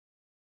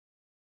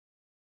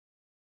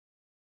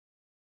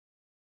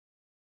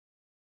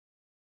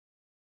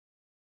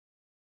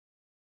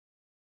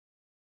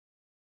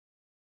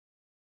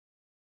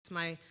It's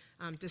my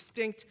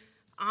distinct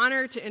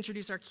honor to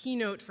introduce our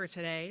keynote for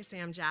today,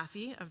 Sam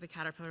Jaffe of the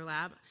Caterpillar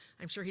Lab.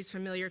 I'm sure he's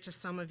familiar to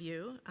some of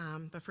you,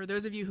 but for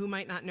those of you who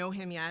might not know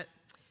him yet,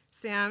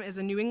 Sam is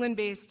a New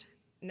England-based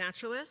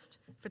naturalist,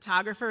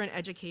 photographer, and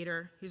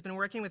educator who's been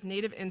working with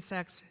native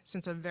insects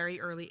since a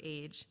very early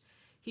age.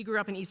 He grew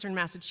up in eastern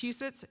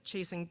Massachusetts,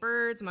 chasing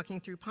birds,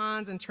 mucking through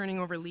ponds, and turning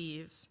over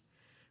leaves.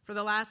 For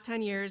the last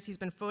 10 years, he's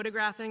been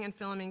photographing and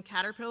filming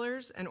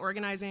caterpillars and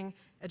organizing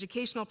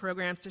educational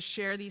programs to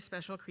share these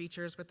special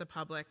creatures with the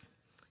public.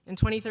 In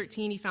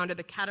 2013, he founded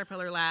the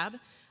Caterpillar Lab,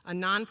 a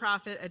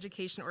nonprofit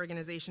education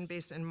organization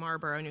based in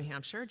Marlborough, New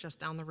Hampshire, just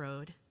down the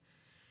road.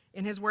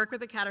 In his work with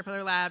the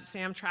Caterpillar Lab,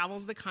 Sam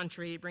travels the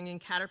country bringing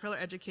caterpillar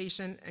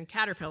education and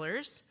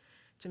caterpillars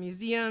to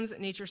museums,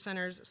 nature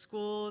centers,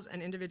 schools,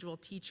 and individual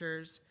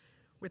teachers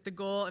with the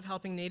goal of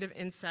helping native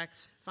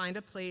insects find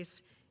a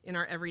place in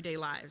our everyday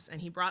lives.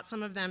 And he brought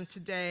some of them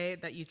today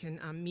that you can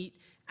meet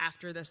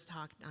after this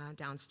talk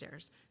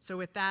downstairs. So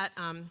with that,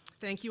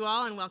 thank you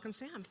all and welcome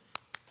Sam.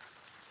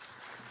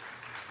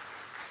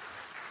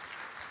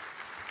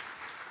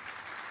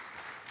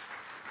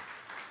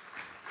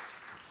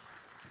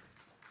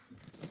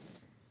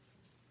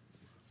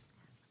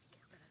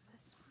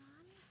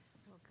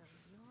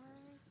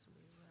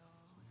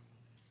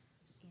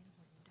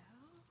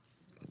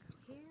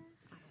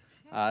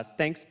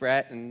 Thanks,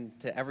 Brett, and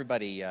to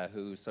everybody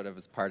who sort of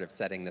was part of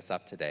setting this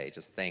up today.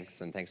 Just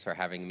thanks, and thanks for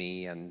having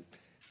me and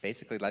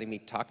basically letting me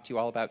talk to you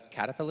all about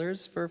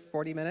caterpillars for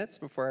 40 minutes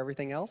before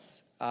everything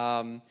else.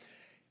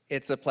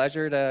 It's a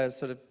pleasure to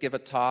sort of give a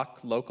talk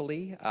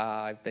locally.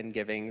 I've been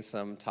giving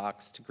some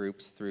talks to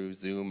groups through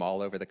Zoom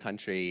all over the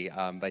country,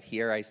 but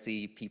here I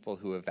see people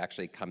who have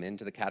actually come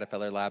into the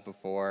Caterpillar Lab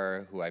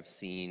before, who I've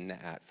seen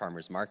at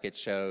farmers market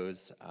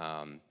shows,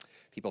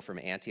 people from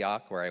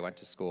Antioch, where I went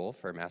to school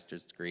for a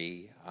master's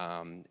degree,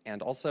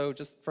 and also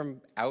just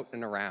from out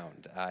and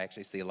around. I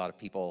actually see a lot of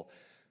people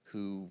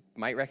who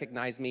might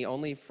recognize me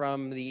only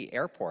from the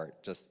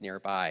airport just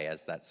nearby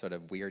as that sort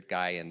of weird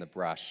guy in the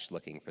brush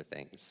looking for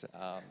things.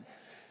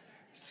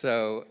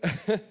 So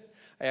I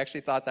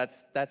actually thought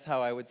that's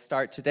how I would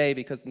start today,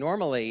 because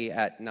normally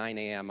at 9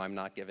 a.m. I'm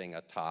not giving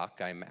a talk.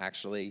 I'm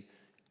actually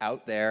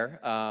out there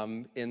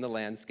in the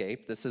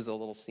landscape. This is a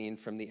little scene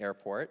from the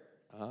airport.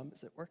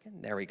 Is it working?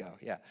 There we go,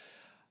 yeah.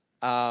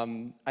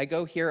 I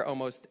go here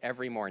almost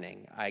every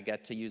morning. I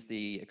get to use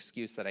the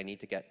excuse that I need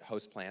to get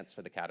host plants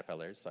for the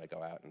caterpillars, so I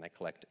go out and I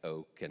collect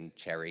oak and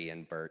cherry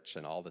and birch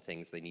and all the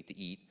things they need to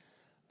eat.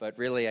 But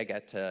really I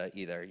get to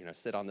either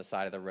sit on the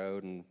side of the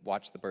road and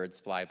watch the birds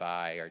fly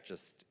by, or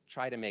just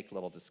try to make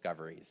little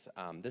discoveries.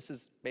 This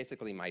is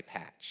basically my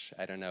patch.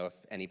 I don't know if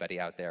anybody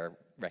out there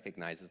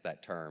recognizes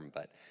that term,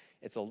 but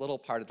it's a little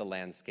part of the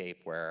landscape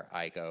where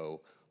I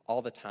go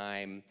all the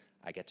time.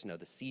 I get to know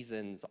the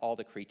seasons, all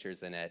the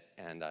creatures in it,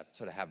 and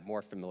sort of have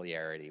more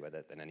familiarity with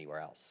it than anywhere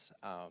else.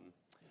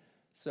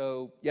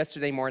 So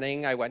yesterday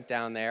morning, I went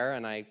down there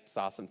and I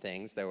saw some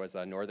things. There was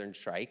a northern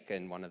shrike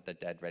in one of the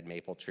dead red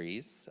maple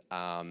trees,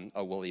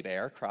 a woolly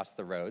bear across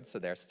the road, so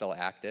they're still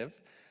active.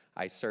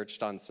 I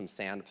searched on some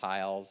sand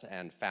piles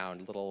and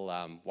found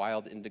little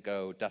wild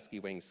indigo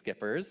dusky-winged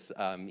skippers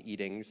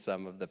eating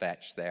some of the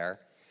vetch there.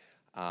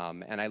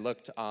 And I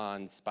looked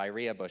on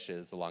spirea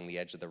bushes along the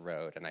edge of the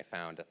road, and I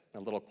found a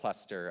little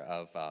cluster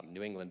of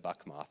New England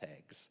buckmoth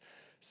eggs.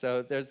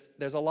 So there's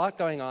a lot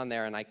going on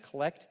there, and I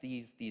collect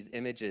these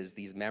images,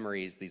 these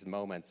memories, these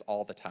moments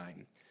all the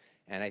time.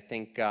 And I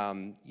think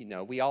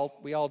we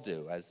all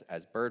do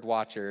as bird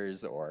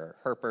watchers or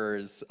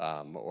herpers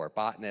or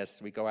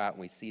botanists. We go out and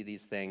we see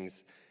these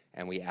things,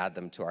 and we add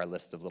them to our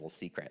list of little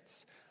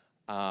secrets.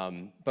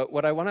 But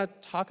what I want to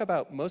talk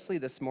about mostly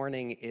this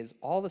morning is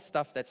all the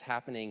stuff that's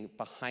happening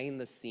behind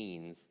the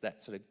scenes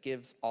that sort of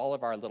gives all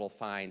of our little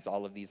finds,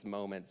 all of these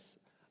moments,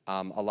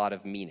 a lot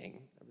of meaning.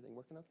 Everything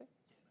working okay?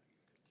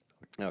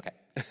 Okay.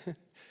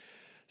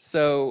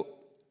 So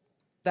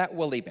that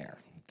woolly bear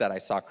that I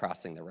saw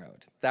crossing the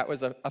road, that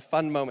was a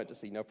fun moment to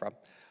see, no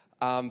problem.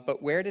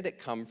 But where did it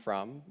come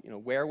from?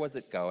 Where was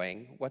it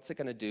going? What's it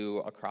going to do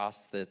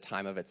across the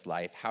time of its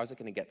life? How is it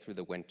going to get through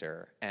the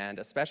winter? And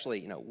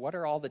especially, what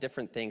are all the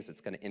different things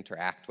it's going to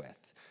interact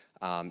with?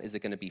 Is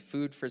it going to be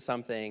food for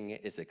something?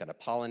 Is it going to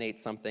pollinate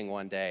something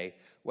one day?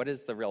 What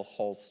is the real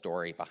whole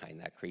story behind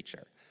that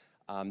creature?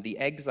 The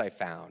eggs I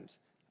found,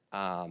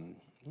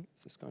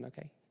 is this going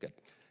okay? Good.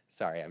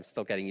 Sorry, I'm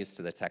still getting used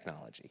to the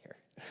technology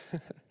here.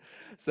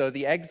 So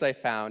the eggs I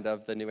found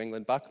of the New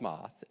England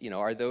buckmoth,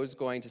 are those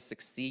going to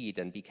succeed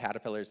and be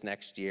caterpillars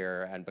next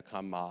year and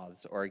become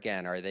moths? Or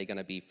again, are they going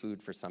to be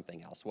food for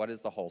something else? What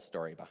is the whole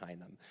story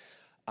behind them?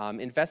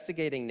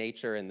 Investigating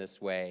nature in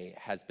this way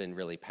has been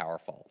really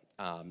powerful.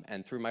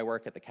 And through my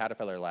work at the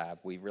Caterpillar Lab,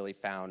 we've really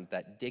found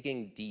that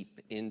digging deep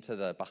into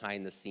the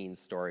behind-the-scenes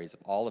stories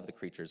of all of the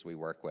creatures we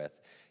work with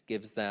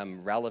gives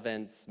them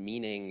relevance,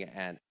 meaning,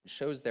 and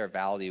shows their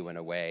value in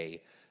a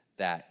way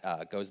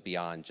that goes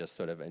beyond just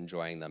sort of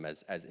enjoying them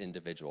as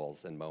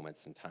individuals and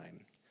moments in time.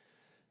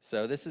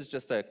 So this is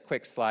just a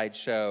quick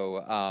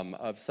slideshow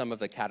of some of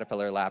the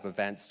Caterpillar Lab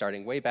events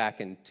starting way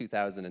back in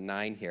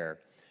 2009 here,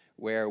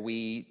 where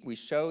we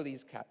show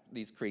these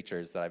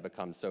creatures that I've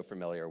become so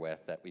familiar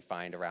with that we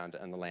find around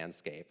in the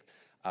landscape.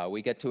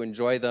 We get to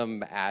enjoy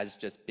them as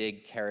just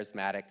big,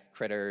 charismatic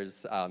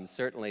critters.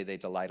 Certainly, they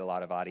delight a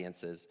lot of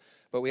audiences.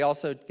 But we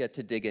also get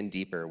to dig in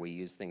deeper. We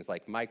use things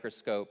like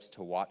microscopes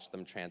to watch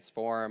them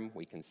transform.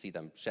 We can see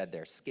them shed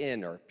their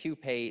skin or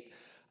pupate.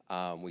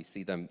 We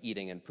see them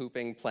eating and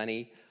pooping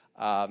plenty.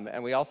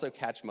 And we also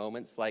catch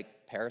moments like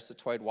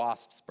parasitoid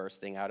wasps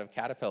bursting out of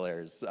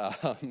caterpillars,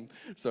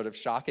 sort of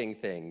shocking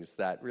things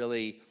that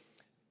really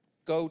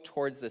go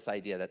towards this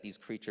idea that these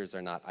creatures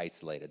are not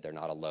isolated, they're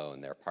not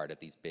alone, they're part of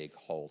these big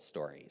whole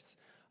stories.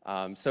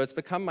 So it's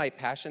become my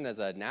passion as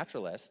a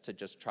naturalist to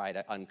just try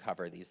to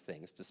uncover these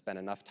things, to spend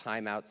enough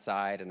time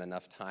outside and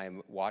enough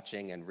time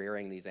watching and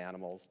rearing these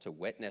animals to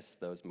witness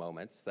those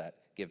moments that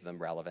give them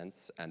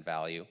relevance and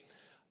value.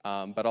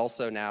 But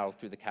also now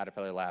through the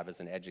Caterpillar Lab as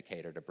an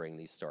educator to bring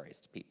these stories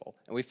to people.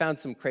 And we found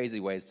some crazy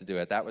ways to do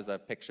it. That was a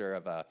picture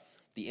of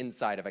the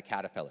inside of a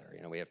caterpillar.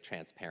 You know, we have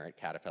transparent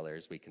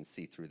caterpillars. We can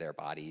see through their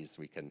bodies.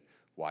 We can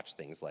watch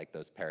things like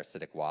those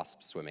parasitic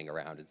wasps swimming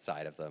around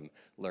inside of them,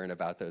 learn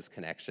about those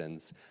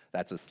connections.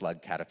 That's a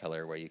slug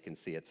caterpillar where you can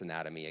see its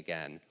anatomy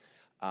again.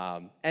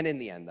 And in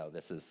the end, though,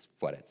 this is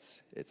what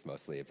it's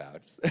mostly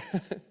about.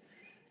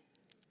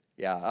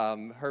 Yeah,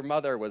 her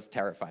mother was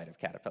terrified of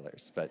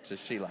caterpillars, but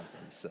she loved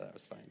them, so that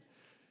was fine.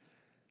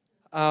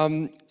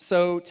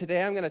 So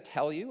today I'm going to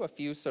tell you a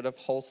few sort of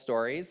whole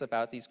stories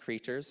about these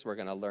creatures. We're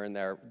going to learn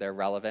their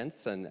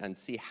relevance and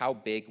see how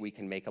big we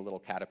can make a little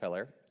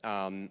caterpillar.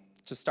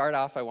 To start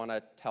off, I want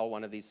to tell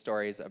one of these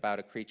stories about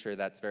a creature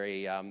that's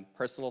very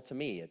personal to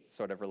me. It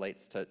sort of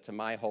relates to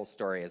my whole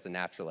story as a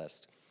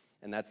naturalist,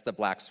 and that's the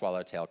black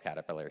swallowtail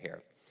caterpillar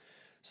here.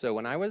 So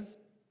when I was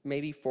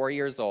maybe 4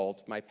 years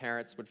old, my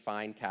parents would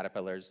find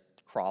caterpillars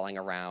crawling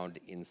around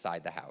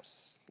inside the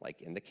house,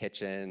 like in the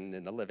kitchen,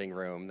 in the living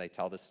room. They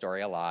tell this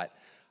story a lot.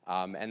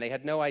 And they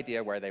had no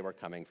idea where they were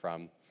coming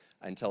from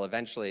until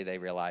eventually they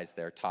realized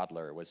their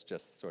toddler was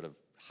just sort of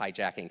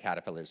hijacking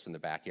caterpillars from the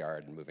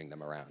backyard and moving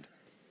them around.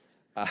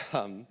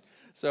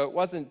 So it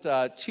wasn't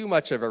too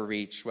much of a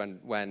reach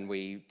when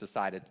we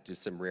decided to do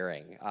some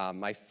rearing.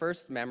 My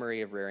first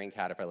memory of rearing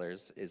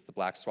caterpillars is the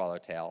black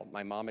swallowtail.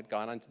 My mom had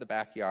gone onto the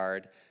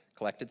backyard,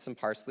 collected some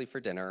parsley for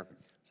dinner,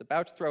 was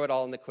about to throw it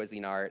all in the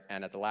Cuisinart,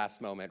 and at the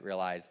last moment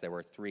realized there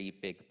were 3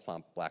 big,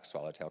 plump black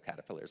swallowtail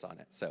caterpillars on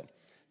it. So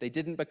they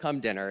didn't become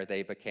dinner,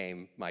 they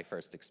became my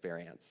first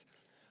experience.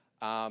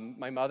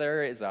 My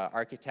mother is an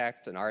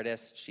architect, an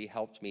artist. She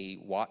helped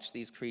me watch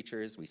these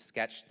creatures. We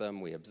sketched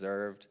them, we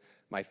observed.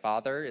 My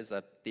father is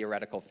a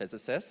theoretical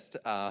physicist,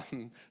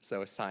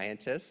 so a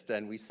scientist,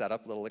 and we set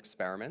up little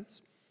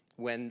experiments.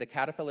 When the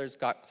caterpillars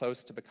got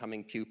close to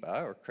becoming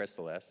pupa or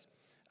chrysalis,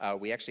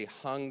 we actually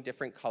hung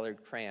different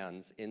colored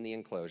crayons in the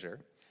enclosure,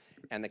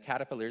 and the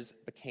caterpillars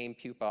became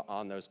pupa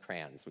on those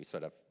crayons. We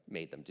sort of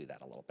made them do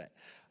that a little bit.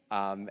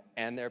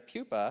 And their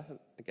pupa,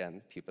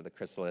 again, pupa the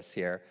chrysalis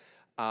here,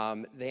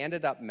 they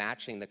ended up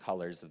matching the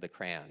colors of the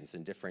crayons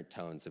in different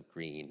tones of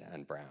green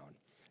and brown.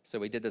 So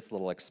we did this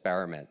little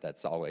experiment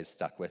that's always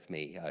stuck with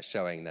me,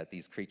 showing that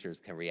these creatures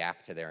can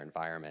react to their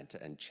environment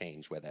and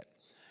change with it.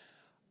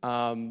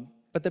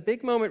 But the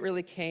big moment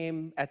really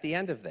came at the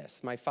end of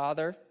this. My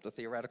father, the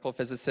theoretical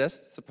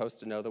physicist, supposed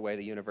to know the way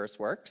the universe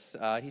works,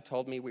 he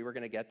told me we were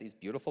going to get these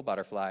beautiful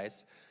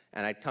butterflies,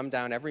 and I'd come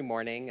down every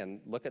morning and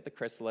look at the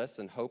chrysalis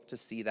and hope to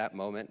see that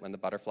moment when the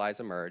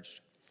butterflies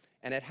emerged.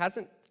 And it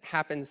hasn't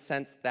happened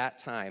since that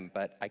time,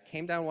 but I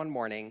came down one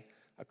morning,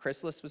 a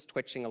chrysalis was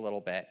twitching a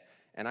little bit,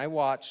 and I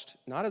watched,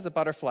 not as a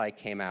butterfly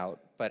came out,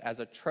 but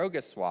as a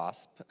trogus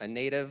wasp, a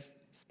native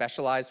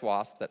specialized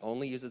wasp that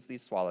only uses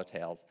these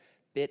swallowtails,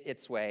 bit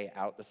its way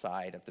out the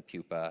side of the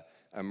pupa,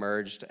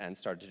 emerged, and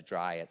started to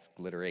dry its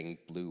glittering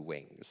blue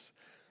wings.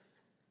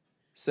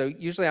 So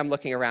usually I'm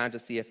looking around to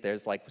see if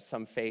there's like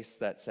some face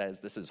that says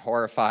this is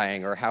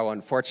horrifying or how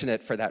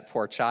unfortunate for that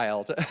poor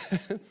child.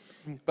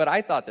 But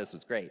I thought this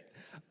was great.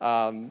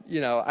 You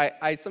know,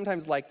 I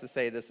sometimes like to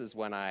say this is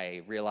when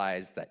I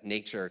realized that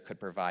nature could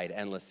provide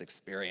endless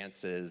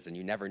experiences and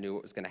you never knew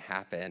what was going to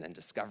happen and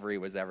discovery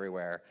was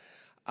everywhere.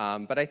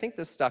 But I think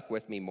this stuck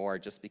with me more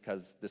just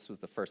because this was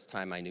the first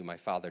time I knew my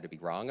father to be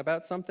wrong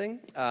about something.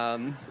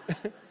 And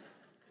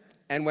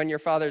when your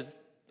father's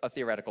a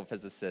theoretical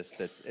physicist,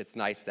 it's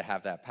nice to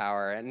have that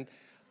power.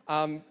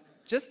 And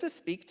just to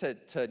speak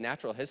to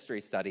natural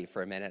history study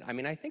for a minute, I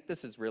mean, I think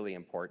this is really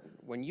important.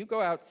 When you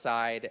go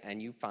outside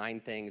and you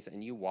find things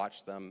and you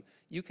watch them,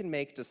 you can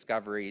make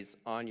discoveries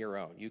on your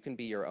own. You can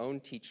be your own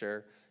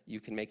teacher. You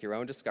can make your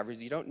own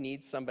discoveries. You don't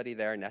need somebody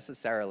there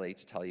necessarily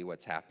to tell you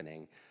what's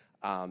happening.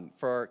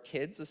 For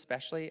kids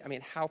especially, I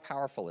mean, how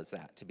powerful is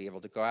that to be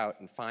able to go out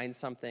and find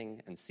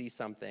something and see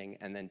something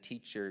and then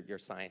teach your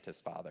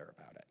scientist father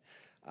about it.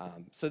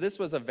 So this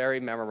was a very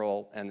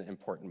memorable and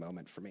important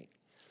moment for me.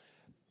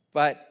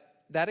 But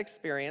that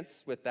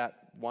experience with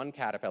that one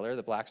caterpillar,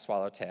 the black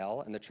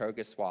swallowtail, and the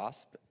Trogus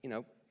wasp,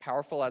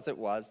 powerful as it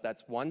was,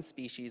 that's one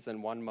species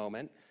in one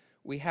moment.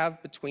 We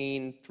have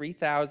between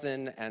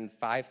 3,000 and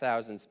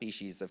 5,000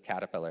 species of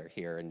caterpillar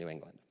here in New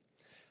England.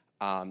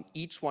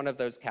 Each one of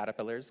those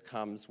caterpillars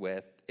comes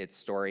with its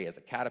story as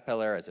a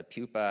caterpillar, as a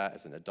pupa,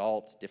 as an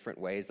adult, different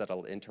ways that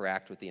it'll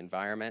interact with the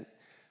environment.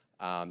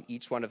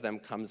 Each one of them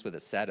comes with a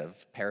set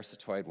of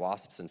parasitoid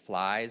wasps and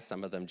flies,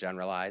 some of them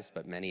generalized,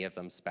 but many of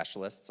them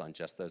specialists on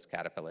just those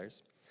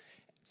caterpillars.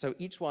 So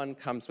each one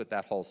comes with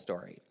that whole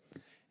story.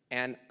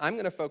 And I'm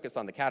going to focus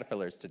on the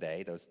caterpillars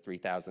today, those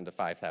 3,000 to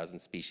 5,000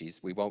 species.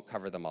 We won't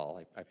cover them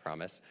all, I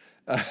promise.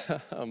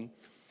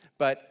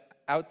 But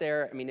out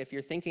there, if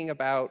you're thinking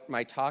about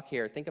my talk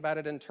here, think about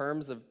it in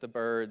terms of the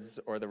birds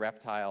or the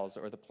reptiles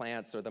or the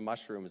plants or the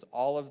mushrooms.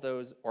 All of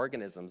those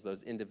organisms,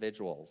 those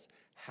individuals,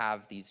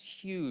 have these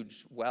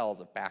huge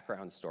wells of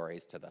background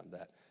stories to them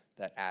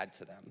that add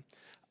to them.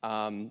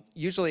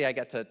 Usually I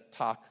get to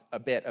talk a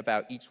bit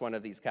about each one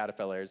of these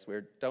caterpillars. We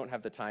don't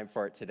have the time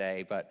for it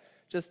today, but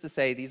just to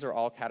say these are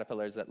all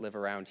caterpillars that live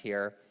around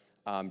here.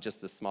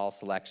 Just a small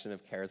selection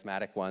of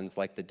charismatic ones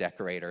like the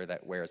decorator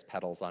that wears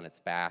petals on its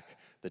back,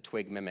 the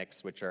twig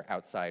mimics, which are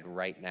outside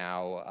right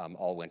now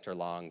all winter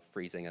long,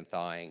 freezing and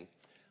thawing.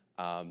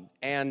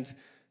 And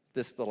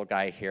this little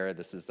guy here,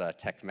 this is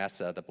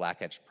Tecmessa, the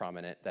black-edged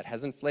prominent, that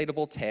has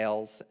inflatable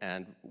tails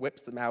and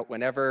whips them out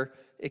whenever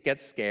it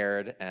gets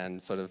scared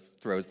and sort of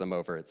throws them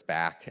over its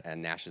back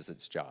and gnashes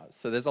its jaws.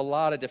 So there's a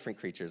lot of different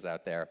creatures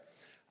out there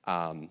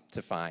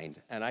to find.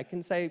 And I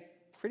can say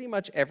pretty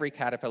much every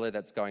caterpillar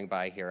that's going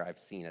by here I've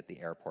seen at the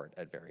airport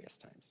at various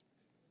times.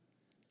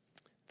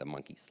 The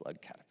monkey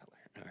slug caterpillar,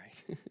 all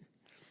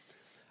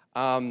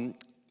right.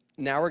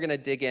 Now we're going to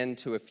dig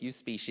into a few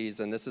species,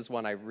 and this is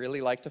one I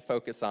really like to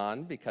focus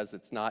on because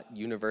it's not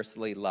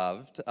universally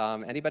loved.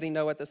 Anybody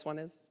know what this one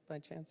is by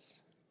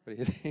chance? What do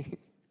you think?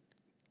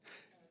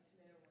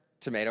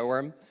 Tomato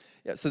worm.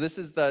 Yeah, so this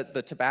is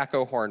the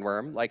tobacco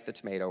hornworm, like the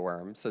tomato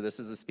worm. So this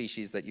is a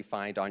species that you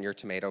find on your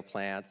tomato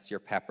plants, your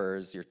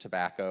peppers, your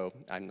tobacco.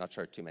 I'm not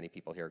sure too many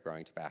people here are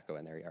growing tobacco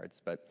in their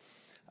yards, but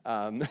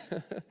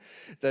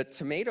the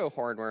tomato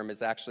hornworm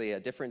is actually a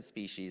different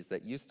species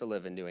that used to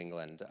live in New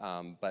England,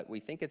 but we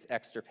think it's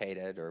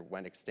extirpated or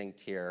went extinct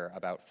here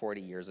about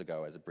 40 years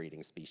ago as a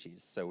breeding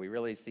species. So we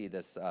really see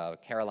this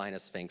Carolina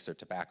sphinx or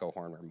tobacco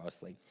hornworm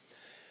mostly.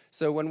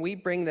 So when we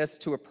bring this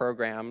to a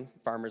program,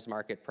 farmer's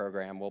market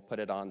program, we'll put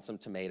it on some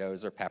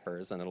tomatoes or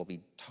peppers and it'll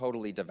be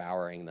totally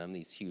devouring them,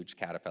 these huge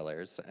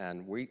caterpillars.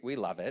 And we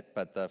love it,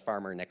 but the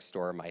farmer next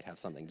door might have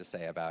something to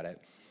say about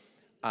it.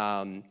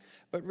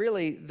 But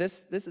really,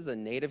 this is a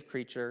native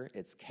creature.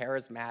 It's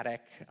charismatic.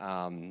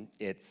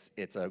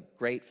 It's a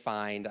great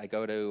find. I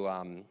go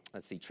to,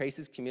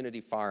 Tracy's Community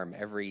Farm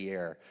every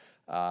year.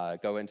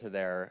 Go into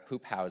their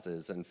hoop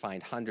houses and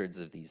find hundreds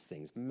of these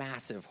things,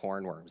 massive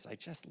hornworms. I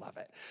just love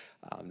it.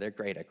 They're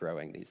great at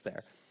growing these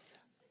there.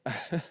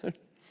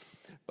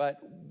 But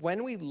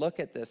when we look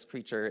at this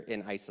creature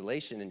in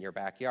isolation in your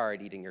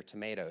backyard eating your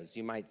tomatoes,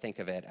 you might think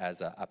of it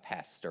as a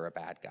pest or a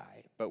bad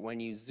guy. But when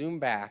you zoom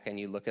back and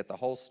you look at the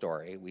whole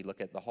story, we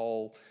look at the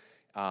whole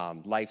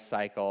life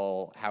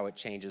cycle, how it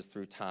changes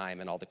through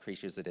time, and all the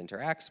creatures it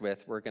interacts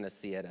with, we're going to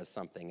see it as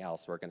something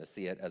else. We're going to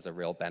see it as a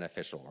real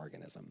beneficial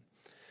organism.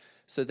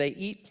 So they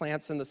eat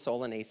plants in the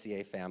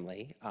Solanaceae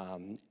family,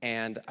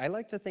 and I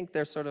like to think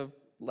they're sort of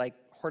like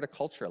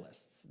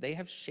horticulturalists. They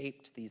have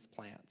shaped these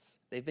plants.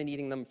 They've been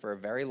eating them for a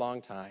very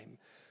long time.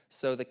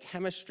 So the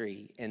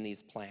chemistry in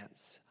these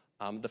plants,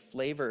 the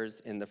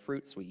flavors in the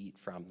fruits we eat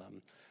from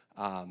them,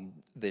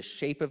 the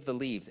shape of the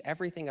leaves,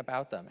 everything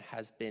about them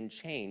has been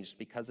changed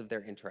because of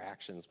their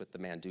interactions with the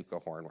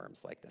Manduca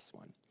hornworms like this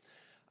one.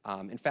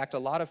 In fact, a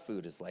lot of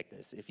food is like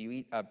this. If you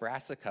eat a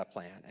brassica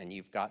plant and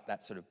you've got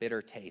that sort of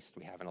bitter taste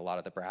we have in a lot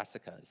of the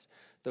brassicas,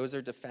 those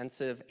are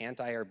defensive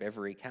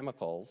anti-herbivory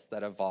chemicals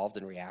that evolved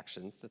in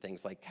reactions to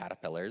things like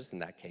caterpillars, in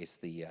that case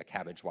the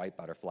cabbage white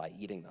butterfly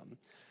eating them.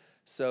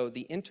 So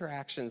the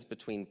interactions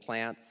between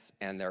plants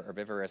and their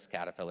herbivorous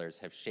caterpillars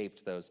have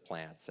shaped those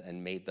plants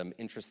and made them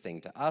interesting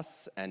to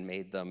us and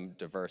made them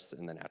diverse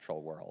in the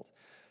natural world.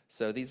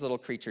 So these little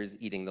creatures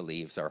eating the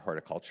leaves are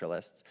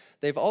horticulturalists.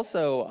 They've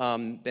also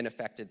been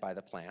affected by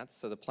the plants.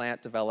 So the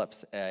plant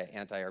develops an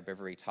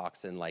anti-herbivory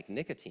toxin like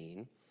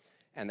nicotine,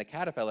 and the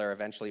caterpillar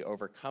eventually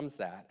overcomes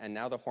that, and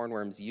now the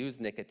hornworms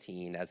use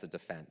nicotine as a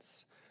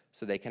defense.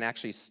 So they can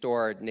actually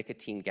store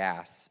nicotine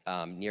gas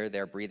near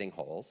their breathing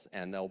holes,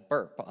 and they'll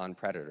burp on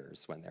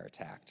predators when they're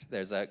attacked.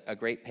 There's a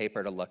great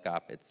paper to look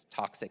up. It's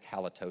Toxic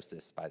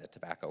Halitosis by the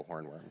tobacco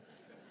hornworm.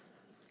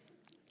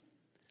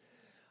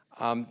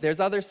 There's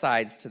other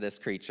sides to this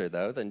creature,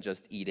 though, than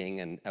just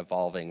eating and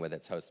evolving with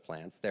its host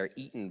plants. They're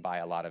eaten by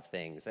a lot of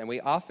things, and we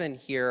often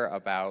hear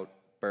about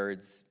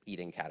birds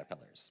eating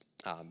caterpillars.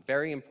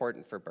 Very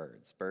important for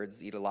birds.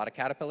 Birds eat a lot of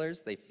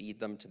caterpillars. They feed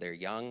them to their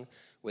young.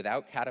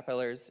 Without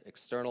caterpillars,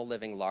 external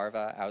living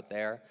larvae out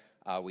there,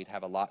 we'd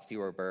have a lot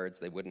fewer birds.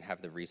 They wouldn't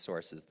have the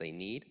resources they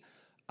need.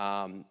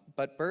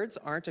 But birds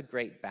aren't a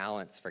great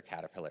balance for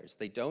caterpillars.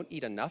 They don't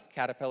eat enough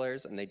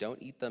caterpillars, and they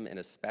don't eat them in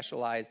a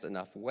specialized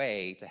enough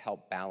way to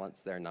help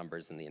balance their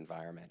numbers in the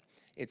environment.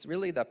 It's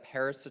really the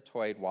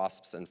parasitoid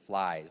wasps and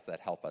flies that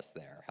help us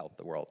there, help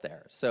the world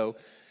there. So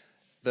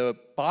the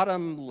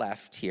bottom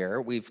left here,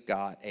 we've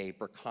got a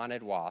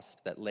braconid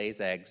wasp that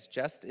lays eggs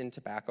just in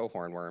tobacco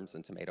hornworms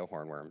and tomato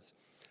hornworms.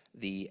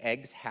 The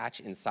eggs hatch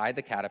inside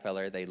the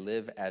caterpillar. They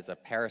live as a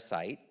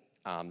parasite.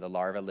 The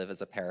larvae live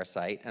as a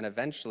parasite and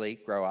eventually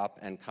grow up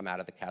and come out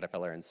of the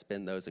caterpillar and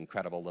spin those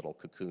incredible little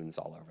cocoons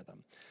all over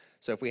them.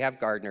 So if we have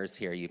gardeners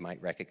here, you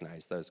might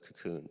recognize those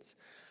cocoons.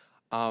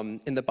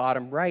 In the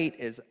bottom right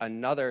is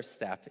another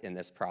step in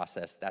this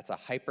process. That's a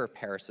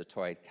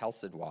hyperparasitoid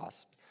chelsid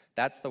wasp.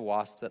 That's the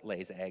wasp that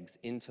lays eggs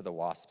into the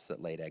wasps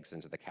that laid eggs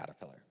into the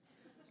caterpillar.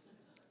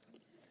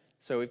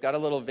 So we've got a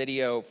little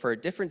video for a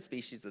different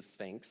species of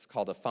sphinx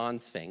called a fawn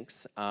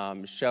sphinx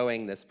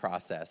showing this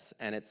process.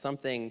 And it's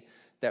something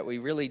that we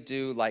really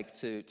do like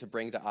to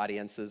bring to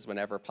audiences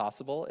whenever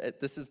possible.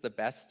 This is the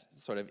best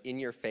sort of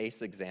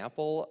in-your-face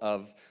example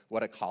of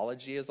what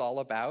ecology is all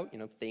about. You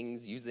know,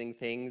 things,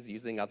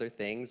 using other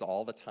things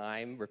all the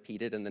time,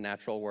 repeated in the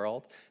natural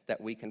world, that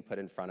we can put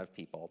in front of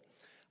people.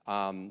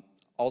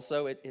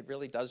 Also, it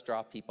really does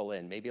draw people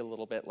in, maybe a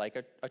little bit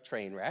like a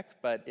train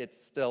wreck, but it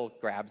still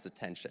grabs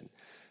attention.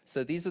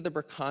 So these are the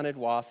braconid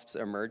wasps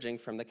emerging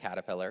from the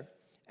caterpillar.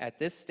 At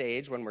this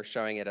stage, when we're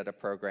showing it at a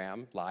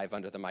program, live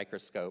under the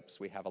microscopes,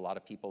 we have a lot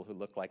of people who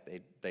look like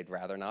they'd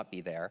rather not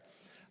be there.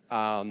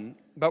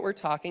 But we're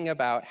talking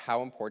about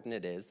how important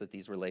it is that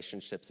these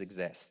relationships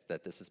exist,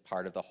 that this is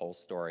part of the whole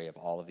story of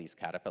all of these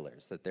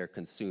caterpillars, that they're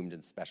consumed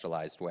in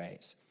specialized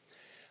ways.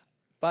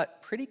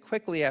 But pretty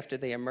quickly after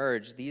they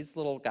emerge, these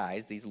little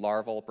guys, these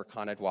larval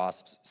braconid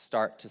wasps,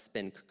 start to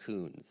spin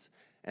cocoons.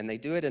 And they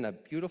do it in a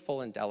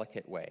beautiful and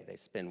delicate way. They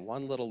spin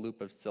one little loop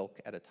of silk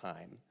at a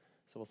time.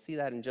 So we'll see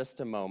that in just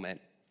a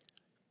moment.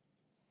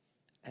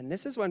 And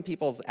this is when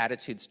people's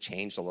attitudes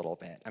change a little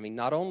bit. I mean,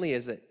 not only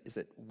is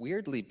it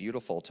weirdly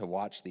beautiful to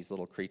watch these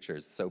little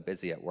creatures so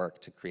busy at work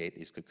to create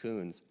these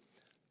cocoons,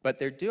 but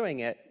they're doing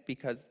it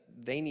because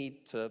they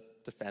need to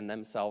defend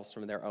themselves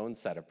from their own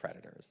set of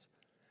predators.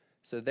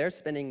 So they're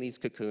spinning these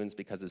cocoons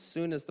because as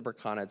soon as the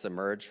braconids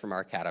emerge from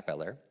our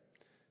caterpillar,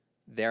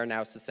 they're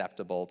now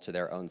susceptible to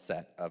their own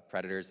set of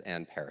predators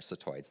and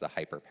parasitoids, the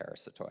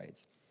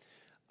hyperparasitoids.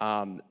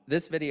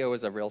 This video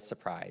is a real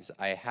surprise.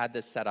 I had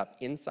this set up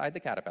inside the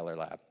caterpillar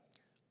lab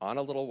on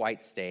a little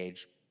white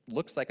stage.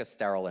 Looks like a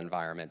sterile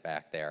environment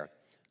back there.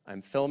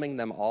 I'm filming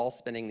them all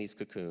spinning these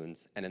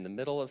cocoons, and in the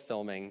middle of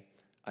filming,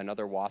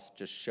 another wasp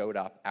just showed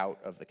up out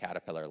of the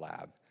caterpillar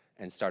lab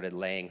and started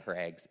laying her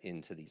eggs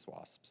into these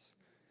wasps.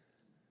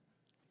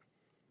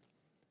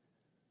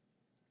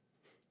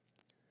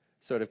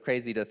 Sort of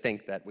crazy to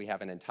think that we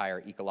have an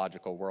entire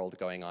ecological world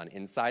going on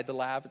inside the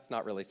lab. It's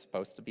not really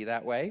supposed to be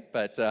that way,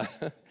 but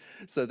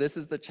so this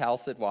is the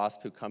chelsid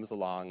wasp who comes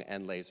along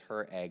and lays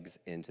her eggs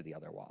into the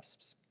other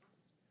wasps.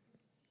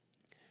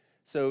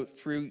 So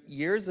through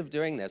years of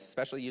doing this,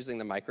 especially using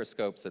the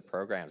microscopes at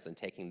programs and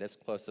taking this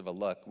close of a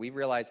look, we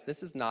realized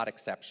this is not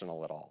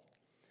exceptional at all.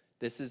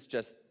 This is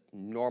just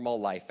normal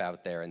life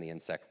out there in the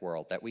insect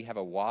world, that we have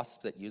a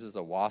wasp that uses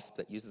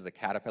a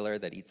caterpillar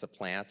that eats a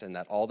plant, and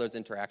that all those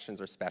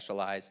interactions are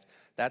specialized.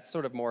 That's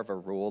sort of more of a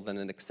rule than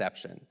an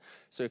exception.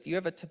 So if you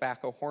have a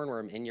tobacco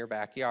hornworm in your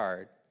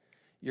backyard,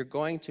 you're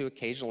going to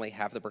occasionally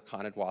have the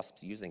braconid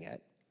wasps using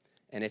it.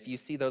 And if you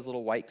see those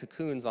little white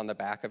cocoons on the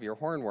back of your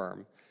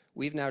hornworm,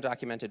 we've now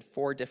documented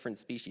 4 different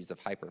species of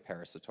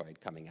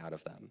hyperparasitoid coming out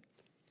of them.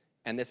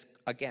 And this,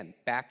 again,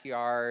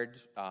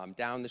 backyard,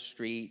 down the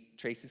street,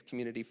 Tracy's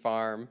Community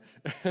Farm,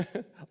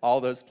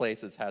 all those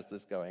places has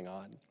this going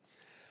on.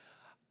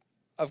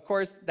 Of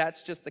course,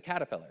 that's just the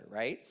caterpillar,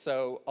 right?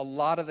 So a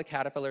lot of the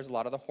caterpillars, a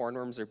lot of the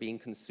hornworms are being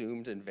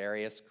consumed in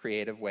various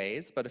creative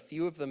ways, but a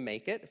few of them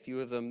make it. A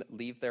few of them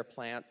leave their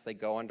plants, they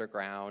go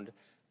underground,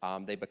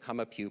 they become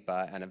a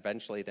pupa, and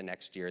eventually the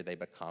next year they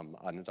become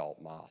an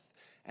adult moth.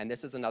 And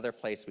this is another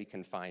place we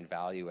can find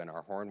value in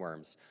our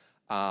hornworms.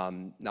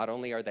 Not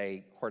only are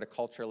they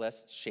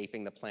horticulturalists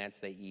shaping the plants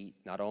they eat,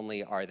 not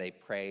only are they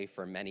prey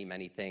for many,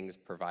 many things,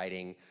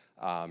 providing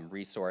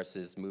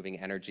resources, moving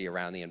energy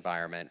around the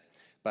environment,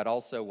 but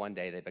also one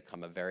day they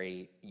become a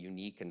very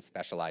unique and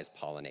specialized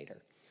pollinator.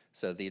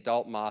 So the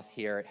adult moth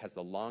here has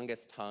the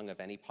longest tongue of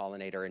any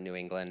pollinator in New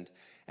England,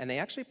 and they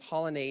actually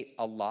pollinate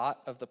a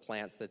lot of the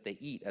plants that they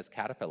eat as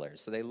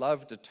caterpillars. So they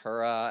love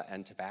datura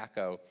and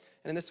tobacco,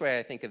 and in this way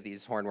I think of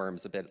these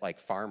hornworms a bit like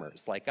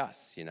farmers, like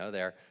us. You know,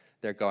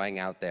 they're going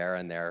out there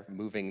and they're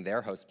moving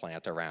their host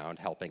plant around,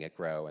 helping it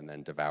grow, and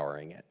then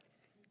devouring it.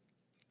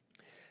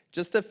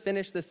 Just to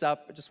finish this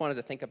up, I just wanted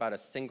to think about a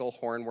single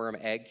hornworm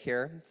egg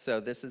here. So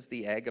this is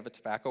the egg of a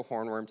tobacco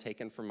hornworm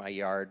taken from my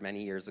yard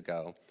many years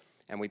ago.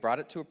 And we brought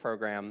it to a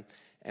program,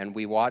 and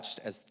we watched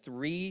as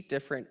 3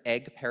 different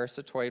egg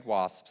parasitoid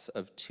wasps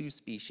of 2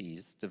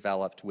 species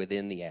developed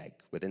within the egg,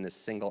 within this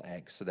single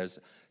egg. So there's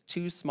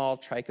 2 small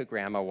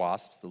trichogramma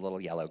wasps, the little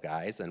yellow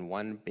guys, and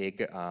one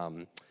big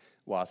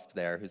wasp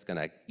there who's going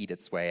to eat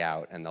its way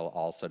out, and they'll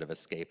all sort of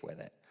escape with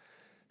it.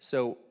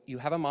 So you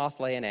have a moth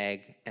lay an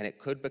egg, and it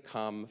could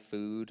become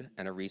food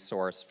and a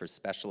resource for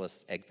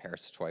specialist egg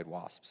parasitoid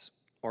wasps.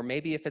 Or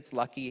maybe if it's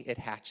lucky, it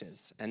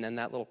hatches, and then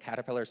that little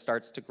caterpillar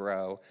starts to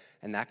grow,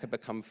 and that could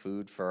become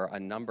food for a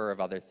number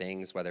of other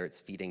things, whether it's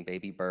feeding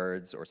baby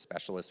birds or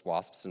specialist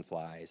wasps and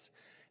flies.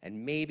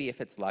 And maybe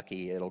if it's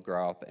lucky, it'll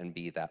grow up and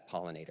be that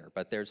pollinator.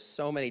 But there's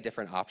so many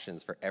different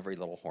options for every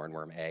little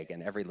hornworm egg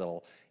and every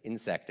little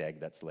insect egg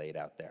that's laid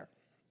out there.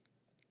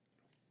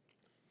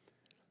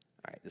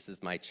 All right, this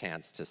is my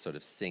chance to sort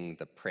of sing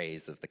the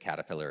praise of the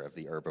caterpillar of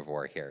the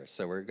herbivore here.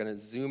 So we're going to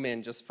zoom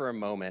in just for a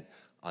moment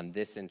on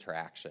this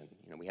interaction.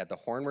 We had the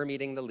hornworm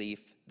eating the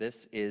leaf.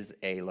 This is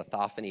a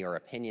lithophony or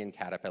a pinion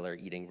caterpillar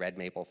eating red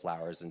maple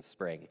flowers in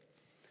spring.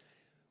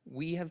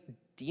 We have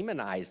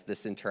demonized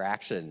this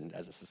interaction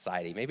as a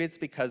society. Maybe it's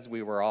because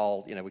we were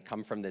all, we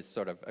come from this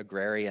sort of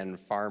agrarian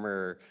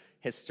farmer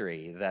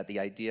history that the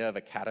idea of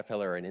a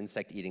caterpillar or an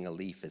insect eating a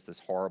leaf is this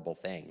horrible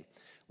thing.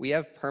 We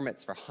have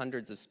permits for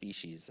hundreds of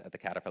species at the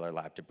Caterpillar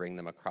Lab to bring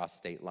them across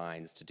state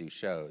lines to do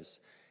shows.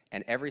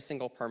 And every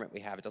single permit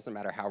we have, it doesn't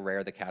matter how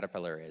rare the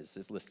caterpillar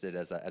is listed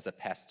as a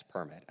pest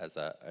permit, as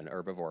an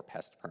herbivore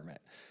pest permit.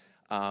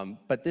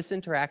 But this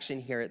interaction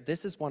here,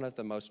 this is one of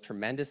the most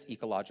tremendous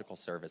ecological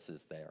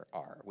services there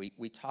are.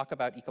 We talk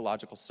about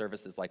ecological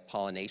services like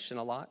pollination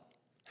a lot,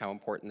 how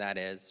important that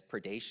is,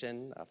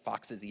 predation,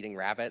 foxes eating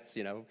rabbits,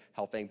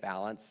 helping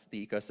balance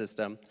the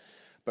ecosystem.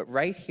 But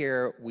right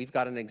here, we've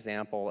got an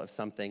example of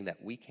something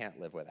that we can't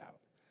live without.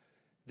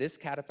 This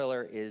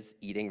caterpillar is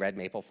eating red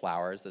maple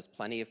flowers. There's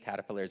plenty of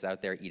caterpillars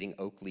out there eating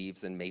oak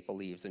leaves and maple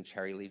leaves and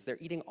cherry leaves. They're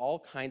eating all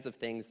kinds of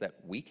things that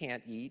we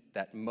can't eat,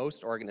 that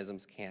most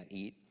organisms can't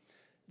eat,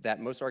 that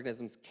most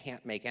organisms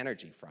can't make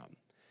energy from.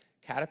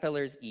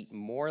 Caterpillars eat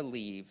more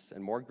leaves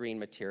and more green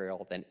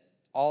material than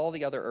all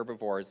the other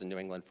herbivores in New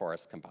England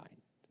forests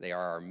combined. They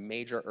are our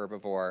major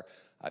herbivore.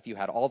 If you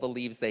had all the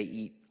leaves they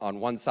eat on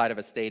one side of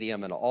a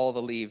stadium and all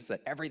the leaves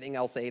that everything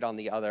else ate on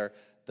the other,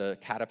 the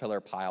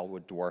caterpillar pile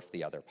would dwarf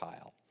the other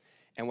pile.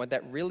 And what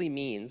that really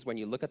means, when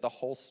you look at the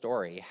whole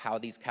story, how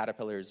these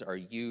caterpillars are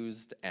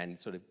used and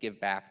sort of give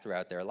back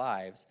throughout their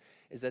lives,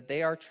 is that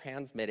they are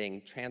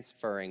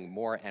transferring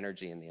more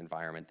energy in the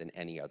environment than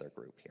any other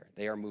group here.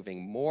 They are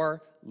moving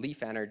more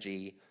leaf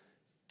energy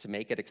to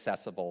make it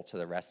accessible to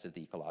the rest of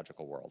the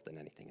ecological world than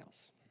anything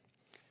else.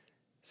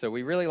 So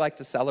we really like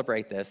to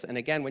celebrate this. And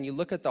again, when you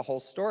look at the whole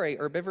story,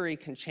 herbivory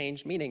can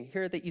change meaning.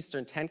 Here are the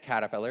eastern tent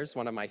caterpillars,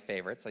 one of my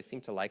favorites. I seem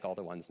to like all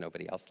the ones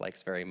nobody else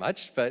likes very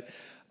much, but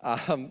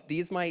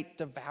these might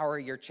devour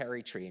your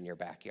cherry tree in your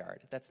backyard.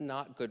 That's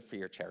not good for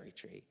your cherry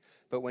tree.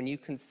 But when you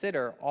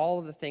consider all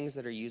of the things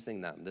that are using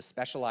them, the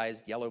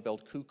specialized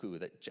yellow-billed cuckoo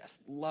that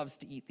just loves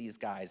to eat these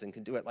guys and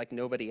can do it like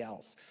nobody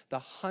else, the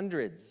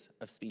hundreds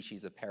of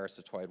species of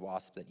parasitoid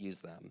wasp that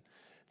use them,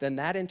 then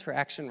that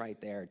interaction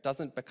right there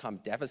doesn't become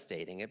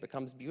devastating, it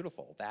becomes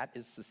beautiful. That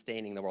is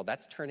sustaining the world.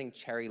 That's turning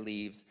cherry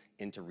leaves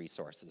into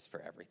resources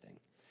for everything.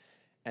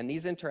 And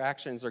these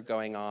interactions are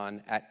going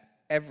on at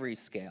every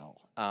scale.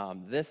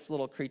 This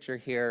little creature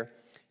here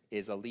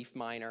is a leaf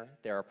miner.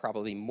 There are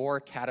probably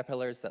more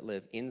caterpillars that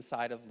live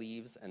inside of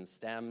leaves and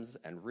stems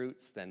and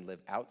roots than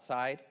live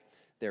outside.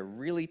 They're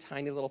really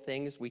tiny little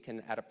things. We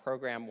can, at a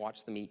program,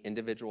 watch them eat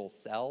individual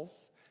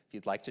cells. If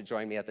you'd like to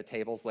join me at the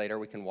tables later,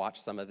 we can watch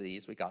some of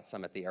these. We got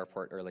some at the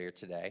airport earlier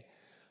today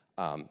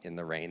in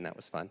the rain. That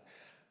was fun.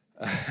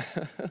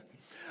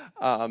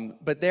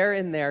 But they're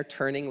in there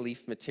turning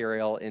leaf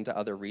material into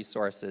other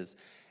resources.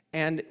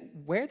 And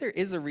where there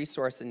is a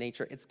resource in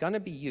nature, it's going to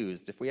be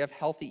used. If we have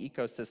healthy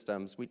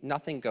ecosystems,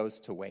 nothing goes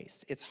to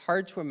waste. It's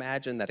hard to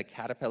imagine that a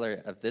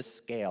caterpillar of this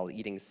scale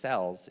eating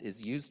cells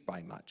is used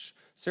by much.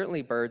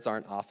 Certainly birds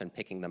aren't often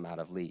picking them out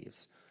of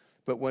leaves.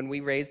 But when we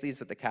raise these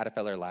at the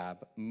Caterpillar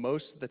Lab,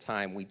 most of the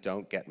time we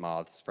don't get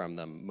moths from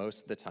them.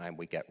 Most of the time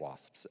we get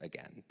wasps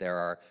again. There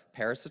are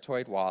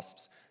parasitoid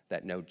wasps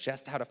that know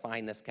just how to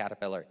find this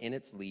caterpillar in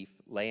its leaf,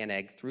 lay an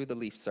egg through the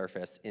leaf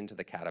surface into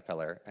the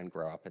caterpillar, and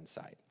grow up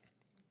inside.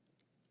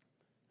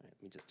 All right,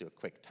 let me just do a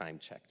quick time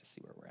check to see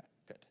where we're at.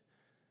 Good.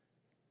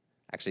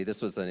 Actually,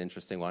 this was an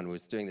interesting one. We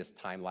was doing this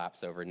time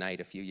lapse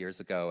overnight a few years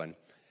ago and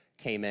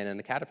came in and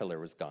the caterpillar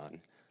was gone.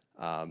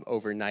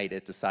 Overnight,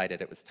 it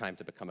decided it was time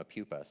to become a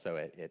pupa, so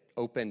it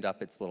opened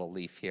up its little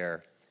leaf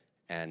here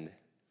and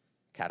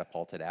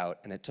catapulted out.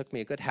 And it took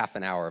me a good half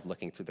an hour of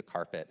looking through the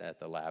carpet at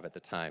the lab at the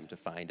time to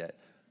find it.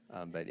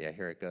 But yeah,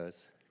 here it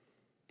goes.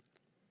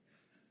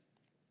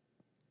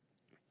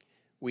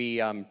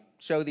 We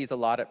show these a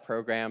lot at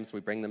programs.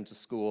 We bring them to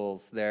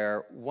schools.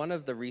 They're one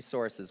of the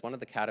resources, one of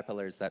the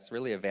caterpillars that's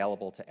really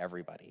available to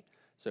everybody.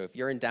 So if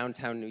you're in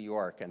downtown New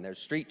York and there's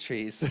street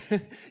trees,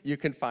 you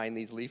can find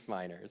these leaf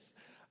miners.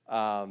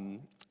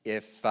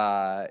 If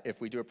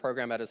we do a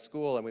program at a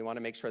school and we want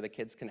to make sure the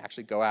kids can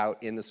actually go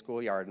out in the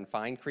schoolyard and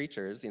find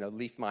creatures,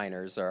 leaf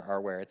miners are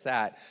where it's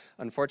at.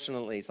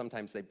 Unfortunately,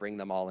 sometimes they bring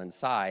them all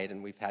inside,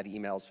 and we've had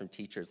emails from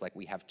teachers like,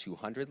 we have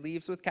 200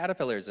 leaves with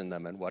caterpillars in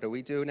them, and what do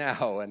we do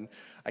now? And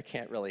I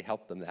can't really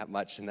help them that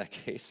much in that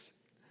case.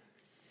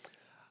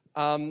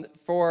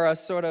 For a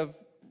sort of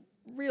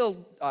real,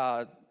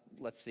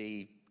 let's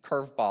see,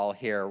 curveball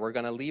here, we're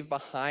going to leave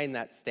behind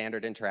that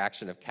standard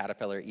interaction of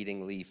caterpillar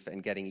eating leaf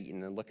and getting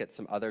eaten and look at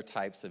some other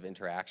types of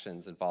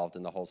interactions involved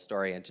in the whole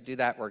story. And to do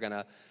that, we're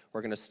going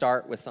to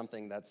start with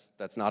something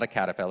that's not a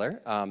caterpillar.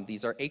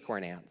 These are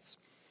acorn ants.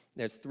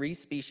 There's 3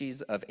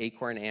 species of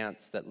acorn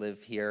ants that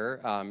live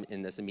here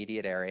in this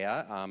immediate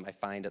area. I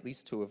find at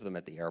least 2 of them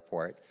at the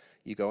airport.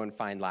 You go and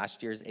find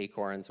last year's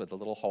acorns with a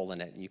little hole in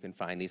it, and you can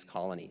find these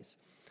colonies.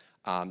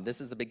 This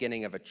is the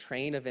beginning of a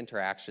train of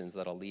interactions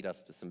that'll lead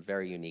us to some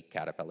very unique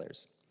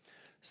caterpillars.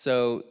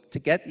 So to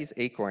get these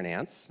acorn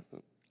ants,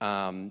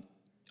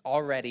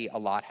 already a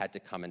lot had to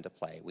come into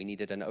play. We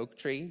needed an oak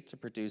tree to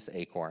produce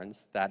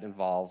acorns. That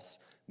involves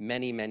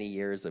many, many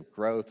years of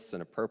growths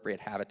and appropriate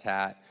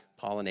habitat,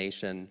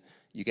 pollination.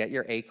 You get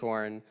your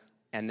acorn,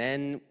 and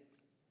then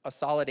a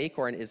solid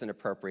acorn isn't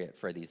appropriate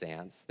for these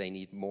ants. They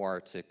need more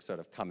to sort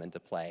of come into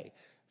play.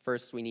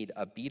 First, we need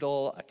a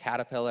beetle, a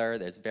caterpillar.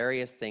 There's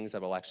various things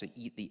that will actually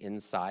eat the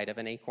inside of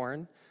an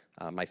acorn.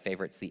 My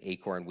favorite's the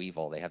acorn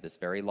weevil. They have this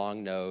very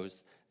long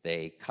nose.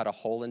 They cut a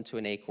hole into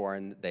an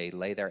acorn. They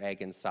lay their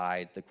egg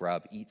inside. The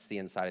grub eats the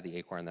inside of the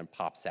acorn and then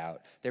pops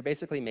out. They're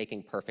basically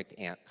making perfect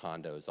ant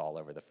condos all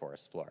over the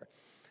forest floor.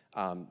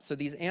 So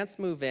these ants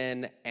move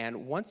in,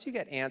 and once you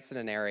get ants in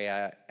an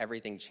area,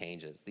 everything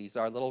changes. These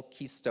are little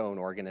keystone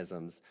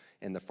organisms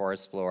in the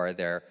forest floor.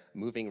 They're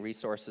moving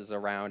resources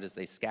around as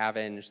they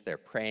scavenge. They're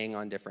preying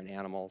on different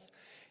animals.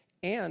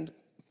 And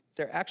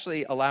they're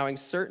actually allowing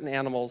certain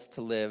animals to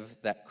live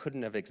that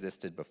couldn't have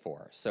existed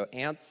before. So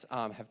ants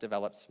have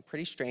developed some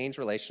pretty strange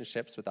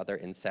relationships with other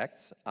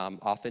insects,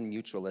 often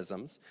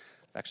mutualisms.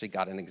 I've actually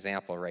got an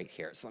example right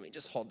here. So let me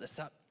just hold this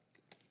up.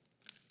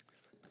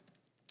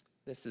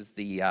 This is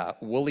the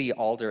woolly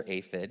alder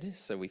aphid.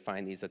 So we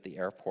find these at the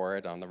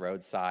airport, on the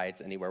roadsides,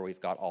 anywhere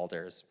we've got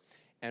alders.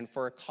 And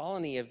for a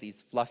colony of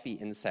these fluffy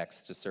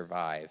insects to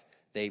survive,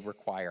 they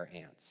require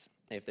ants.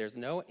 If there's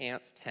no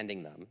ants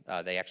tending them,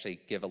 they actually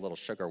give a little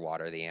sugar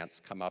water. The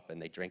ants come up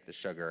and they drink the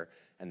sugar,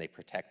 and they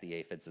protect the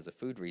aphids as a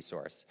food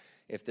resource.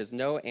 If there's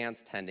no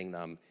ants tending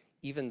them,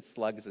 even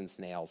slugs and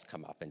snails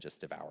come up and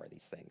just devour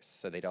these things,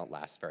 so they don't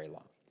last very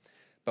long.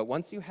 But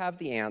once you have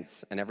the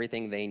ants and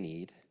everything they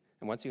need,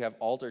 and once you have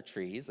alder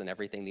trees and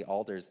everything the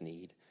alders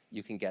need,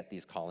 you can get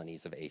these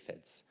colonies of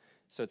aphids.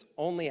 So it's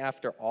only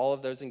after all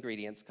of those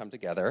ingredients come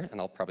together,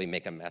 and I'll probably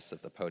make a mess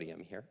of the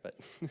podium here, but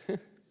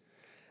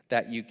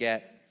that you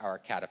get our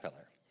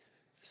caterpillar.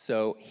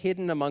 So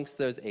hidden amongst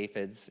those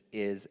aphids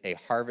is a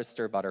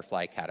harvester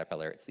butterfly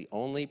caterpillar. It's the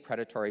only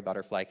predatory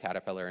butterfly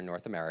caterpillar in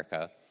North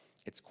America.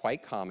 It's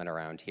quite common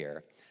around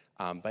here,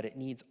 but it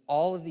needs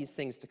all of these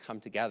things to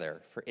come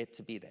together for it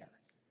to be there.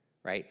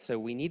 Right? So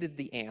we needed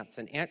the ants,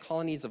 and ant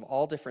colonies of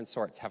all different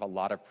sorts have a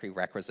lot of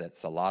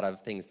prerequisites, a lot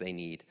of things they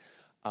need.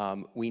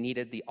 We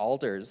needed the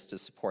alders to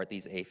support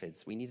these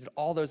aphids. We needed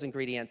all those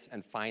ingredients,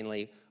 and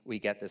finally we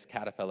get this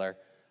caterpillar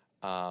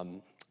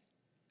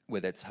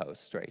with its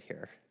host right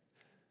here.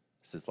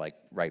 This is like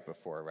right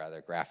before a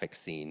rather graphic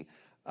scene.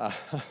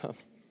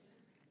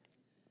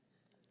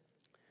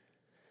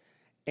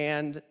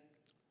 And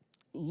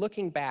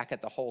looking back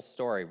at the whole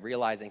story,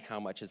 realizing how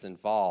much is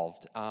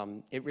involved,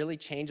 it really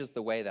changes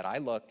the way that I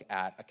look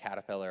at a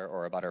caterpillar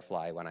or a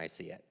butterfly when I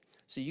see it.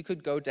 So you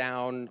could go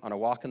down on a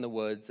walk in the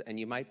woods, and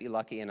you might be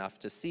lucky enough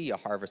to see a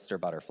harvester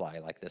butterfly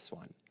like this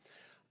one.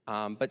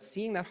 But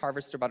seeing that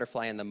harvester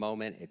butterfly in the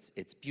moment,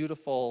 it's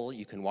beautiful.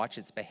 You can watch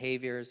its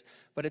behaviors,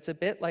 but it's a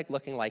bit like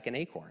looking at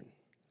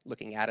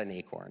an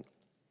acorn.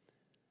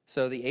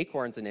 So the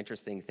acorn's an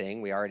interesting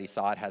thing. We already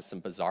saw it has some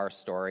bizarre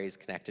stories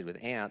connected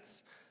with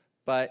ants,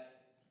 but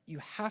you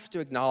have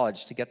to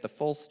acknowledge, to get the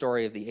full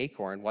story of the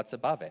acorn, what's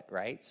above it,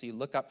 right? So you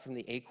look up from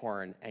the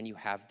acorn and you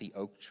have the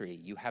oak tree.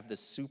 You have the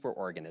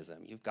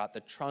superorganism. You've got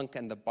the trunk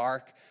and the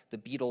bark, the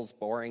beetles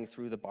boring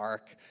through the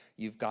bark.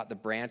 You've got the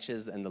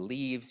branches and the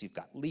leaves. You've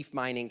got leaf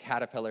mining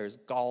caterpillars,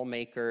 gall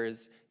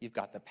makers. You've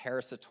got the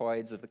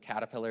parasitoids of the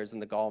caterpillars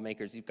and the gall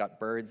makers. You've got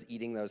birds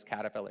eating those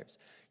caterpillars.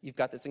 You've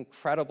got this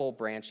incredible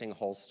branching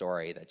whole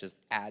story that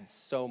just adds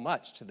so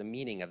much to the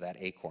meaning of that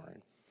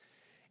acorn.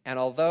 And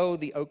although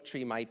the oak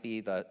tree might be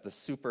the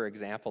super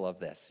example of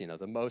this,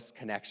 the most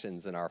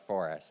connections in our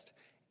forest,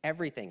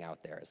 everything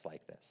out there is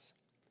like this.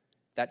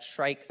 That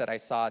shrike that I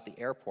saw at the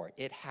airport,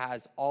 it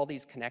has all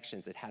these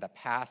connections. It had a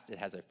past, it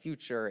has a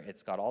future,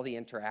 it's got all the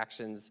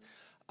interactions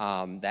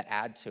that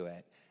add to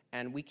it.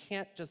 And we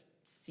can't just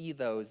see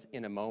those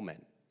in a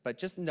moment, but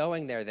just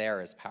knowing they're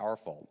there is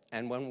powerful.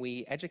 And when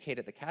we educate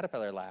at the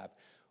Caterpillar Lab,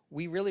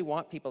 we really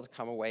want people to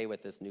come away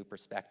with this new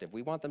perspective.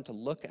 We want them to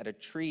look at a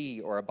tree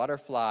or a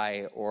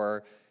butterfly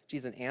or,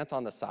 geez, an ant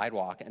on the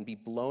sidewalk and be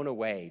blown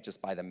away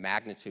just by the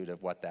magnitude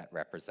of what that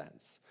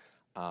represents.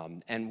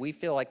 And we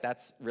feel like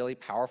that's really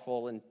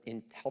powerful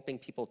in helping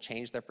people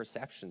change their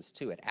perceptions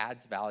too. It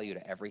adds value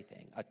to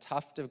everything. A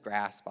tuft of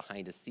grass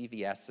behind a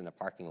CVS in a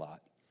parking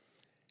lot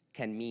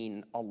can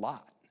mean a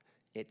lot.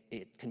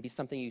 It can be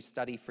something you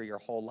study for your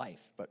whole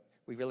life, but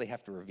we really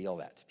have to reveal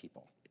that to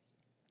people.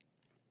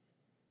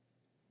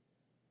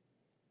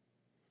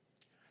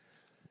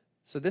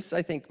 So this,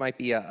 I think, might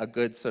be a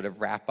good sort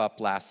of wrap-up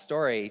last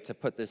story to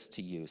put this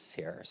to use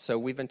here. So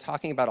we've been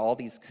talking about all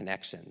these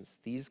connections.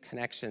 These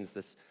connections,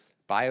 this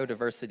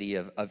biodiversity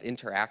of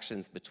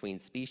interactions between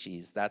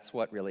species, that's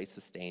what really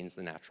sustains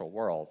the natural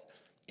world.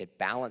 It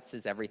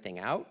balances everything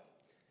out.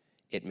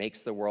 It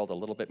makes the world a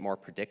little bit more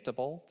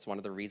predictable. It's one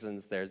of the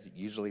reasons there's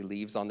usually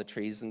leaves on the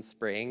trees in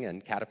spring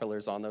and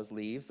caterpillars on those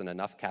leaves and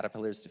enough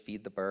caterpillars to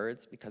feed the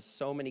birds, because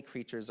so many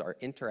creatures are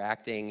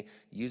interacting,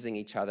 using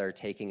each other,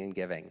 taking and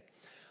giving.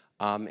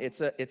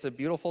 It's a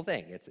beautiful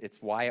thing.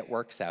 It's why it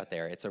works out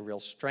there. It's a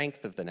real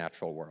strength of the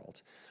natural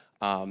world.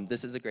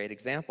 This is a great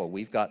example.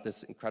 We've got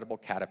this incredible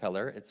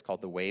caterpillar. It's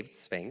called the waved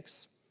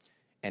sphinx.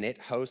 And it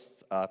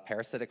hosts a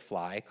parasitic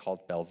fly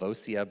called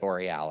Belvosia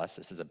borealis.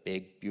 This is a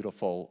big,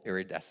 beautiful,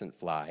 iridescent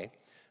fly.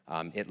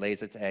 It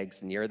lays its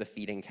eggs near the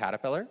feeding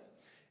caterpillar.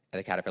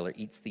 The caterpillar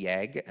eats the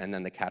egg, and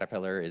then the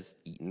caterpillar is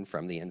eaten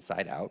from the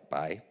inside out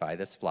by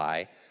this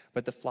fly.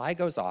 But the fly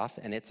goes off,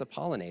 and it's a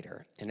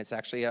pollinator. And it's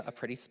actually a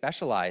pretty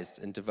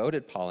specialized and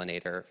devoted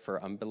pollinator for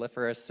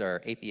umbelliferous or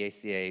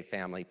Apiaceae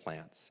family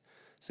plants.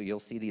 So you'll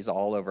see these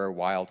all over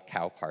wild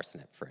cow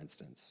parsnip, for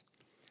instance.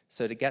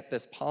 So to get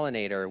this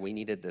pollinator, we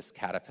needed this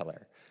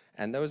caterpillar.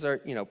 And those are,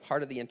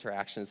 part of the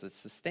interactions that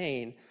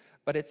sustain,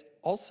 but it's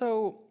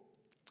also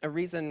a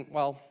reason,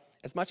 well,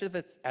 as much of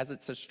it as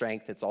it's a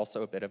strength, it's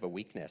also a bit of a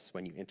weakness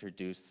when you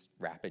introduce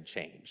rapid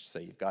change. So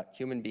you've got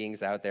human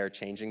beings out there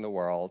changing the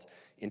world,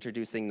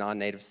 introducing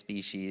non-native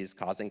species,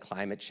 causing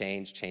climate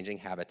change, changing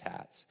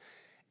habitats.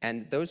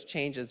 And those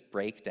changes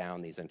break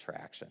down these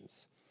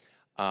interactions.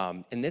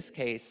 In this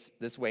case,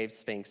 this waved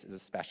sphinx is a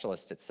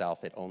specialist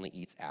itself. It only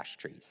eats ash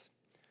trees.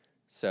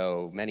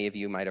 So many of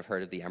you might have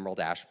heard of the emerald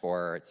ash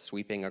borer. It's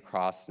sweeping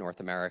across North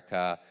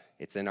America.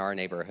 It's in our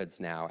neighborhoods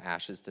now.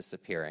 Ash is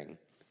disappearing.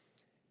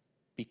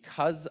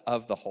 Because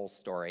of the whole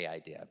story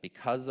idea,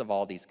 because of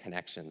all these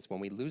connections, when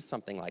we lose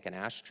something like an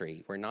ash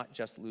tree, we're not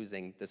just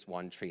losing this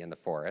one tree in the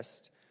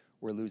forest.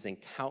 We're losing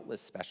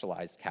countless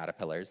specialized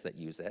caterpillars that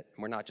use it.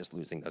 And we're not just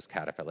losing those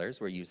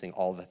caterpillars. We're using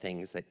all the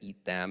things that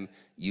eat them,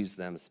 use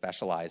them,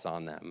 specialize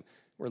on them.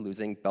 We're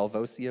losing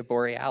Belvosia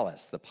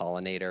borealis, the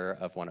pollinator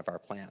of one of our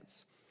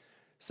plants.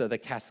 So the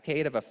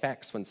cascade of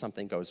effects when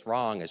something goes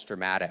wrong is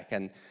dramatic,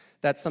 and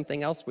that's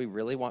something else we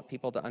really want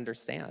people to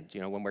understand.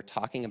 When we're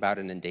talking about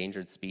an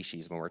endangered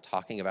species, when we're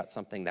talking about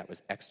something that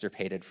was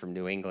extirpated from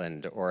New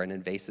England or an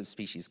invasive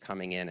species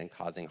coming in and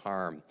causing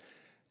harm,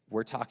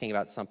 we're talking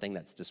about something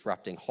that's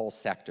disrupting whole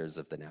sectors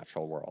of the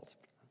natural world.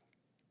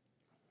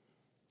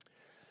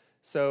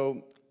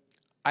 So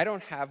I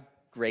don't have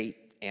great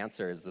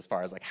answers as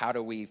far as how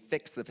do we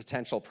fix the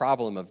potential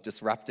problem of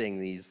disrupting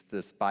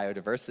this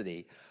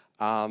biodiversity.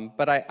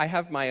 But I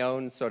have my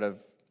own sort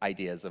of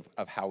ideas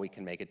of how we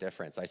can make a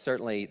difference.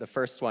 The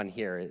first one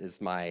here is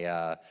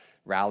my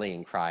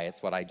rallying cry.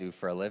 It's what I do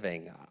for a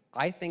living.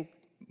 I think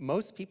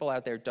most people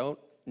out there don't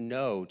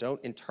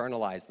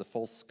internalize the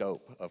full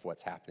scope of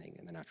what's happening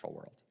in the natural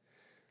world.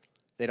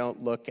 They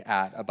don't look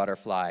at a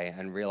butterfly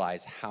and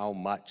realize how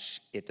much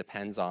it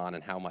depends on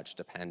and how much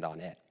depend on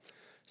it.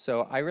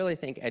 So I really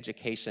think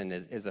education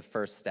is a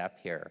first step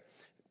here.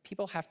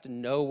 People have to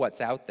know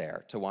what's out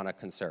there to want to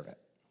conserve it.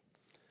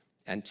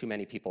 And too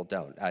many people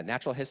don't.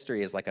 Natural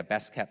history is like a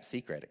best-kept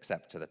secret,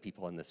 except to the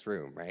people in this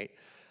room, right?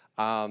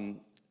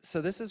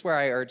 So this is where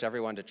I urge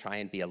everyone to try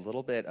and be a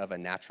little bit of a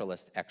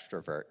naturalist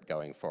extrovert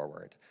going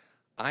forward.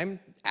 I'm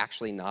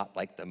actually not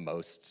the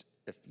most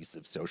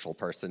effusive social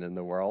person in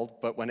the world,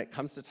 but when it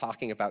comes to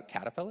talking about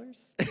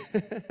caterpillars,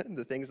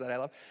 the things that I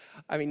love,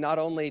 not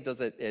only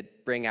does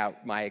it bring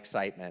out my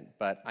excitement,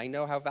 but I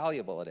know how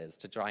valuable it is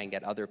to try and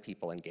get other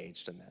people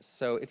engaged in this.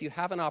 So if you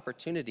have an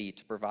opportunity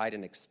to provide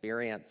an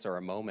experience or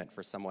a moment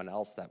for someone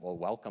else that will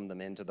welcome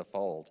them into the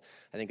fold,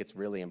 I think it's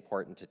really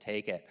important to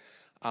take it.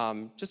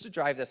 Just to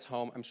drive this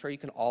home, I'm sure you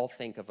can all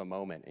think of a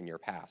moment in your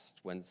past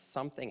when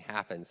something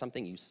happened,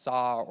 something you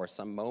saw or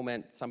some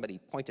moment, somebody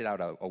pointed out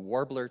a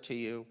warbler to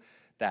you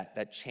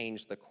that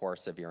changed the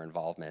course of your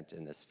involvement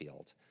in this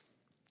field.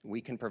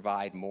 We can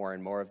provide more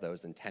and more of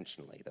those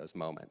intentionally, those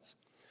moments.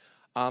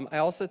 I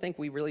also think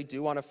we really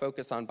do want to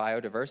focus on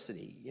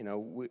biodiversity.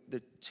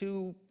 They're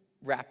too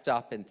wrapped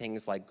up in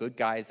things like good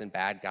guys and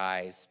bad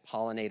guys,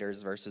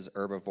 pollinators versus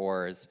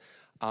herbivores.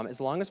 As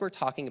long as we're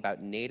talking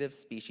about native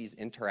species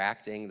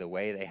interacting the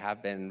way they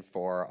have been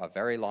for a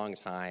very long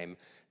time,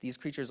 these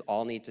creatures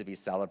all need to be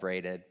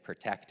celebrated,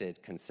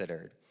 protected,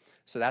 considered.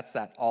 So that's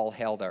that all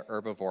hail the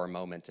herbivore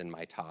moment in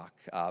my talk.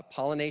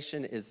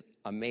 Pollination is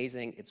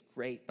amazing, it's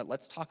great, but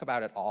let's talk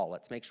about it all.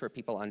 Let's make sure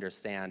people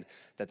understand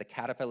that the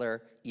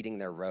caterpillar eating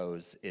their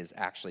rose is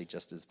actually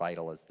just as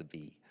vital as the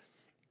bee.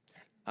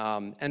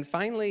 And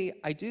finally,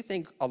 I do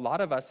think a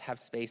lot of us have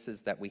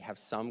spaces that we have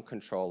some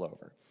control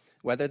over.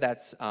 Whether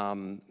that's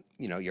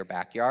your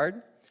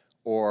backyard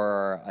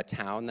or a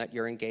town that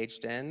you're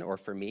engaged in, or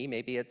for me,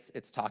 maybe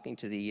it's talking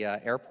to the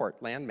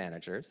airport land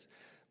managers.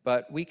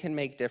 But we can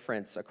make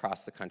difference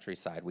across the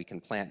countryside. We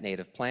can plant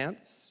native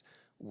plants.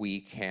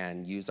 We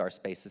can use our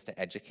spaces to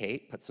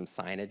educate, put some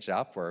signage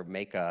up, or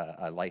make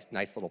a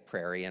nice little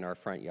prairie in our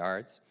front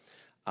yards.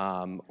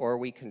 Or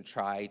we can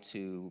try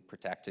to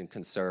protect and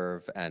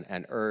conserve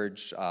and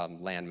urge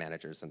land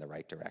managers in the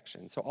right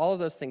direction. So all of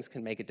those things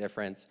can make a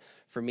difference.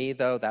 For me,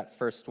 though, that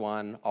first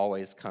one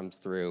always comes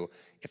through.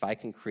 If I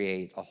can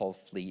create a whole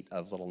fleet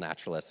of little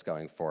naturalists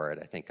going forward,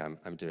 I think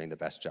I'm doing the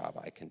best job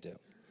I can do.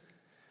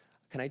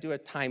 Can I do a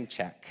time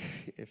check?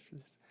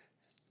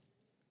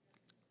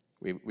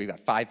 We've got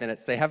 5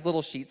 minutes. They have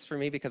little sheets for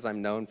me because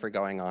I'm known for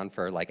going on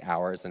for like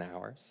hours and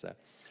hours.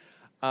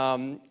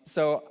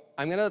 So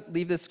I'm going to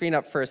leave this screen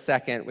up for a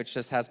second, which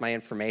just has my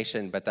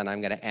information, but then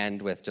I'm going to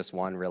end with just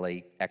one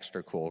really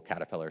extra cool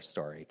caterpillar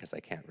story because I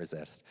can't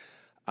resist.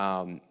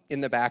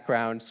 In the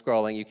background,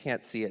 scrolling, you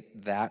can't see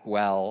it that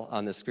well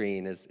on the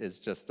screen, is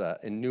just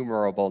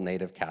innumerable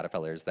native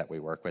caterpillars that we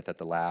work with at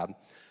the lab.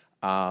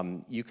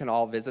 You can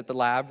all visit the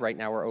lab. Right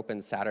now we're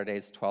open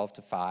Saturdays 12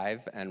 to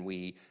 5, and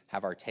we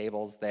have our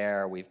tables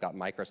there. We've got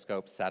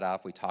microscopes set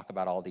up. We talk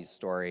about all these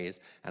stories,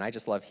 and I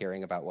just love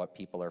hearing about what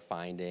people are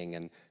finding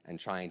and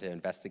trying to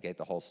investigate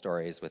the whole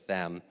stories with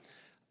them.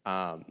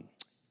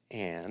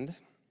 And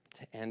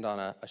to end on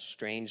a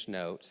strange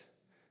note,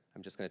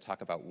 I'm just going to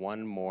talk about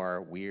one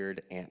more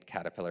weird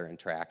ant-caterpillar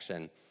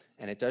interaction,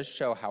 and it does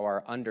show how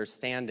our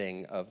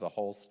understanding of the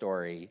whole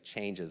story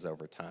changes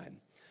over time.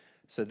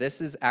 So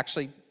this is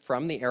actually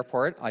from the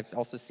airport. I've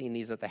also seen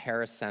these at the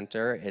Harris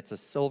Center. It's a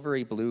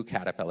silvery blue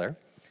caterpillar,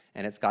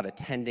 and it's got a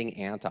tending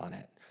ant on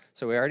it.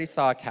 So we already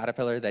saw a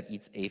caterpillar that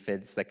eats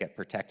aphids that get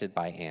protected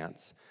by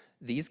ants.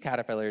 These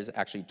caterpillars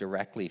actually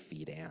directly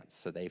feed ants,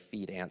 so they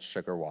feed ants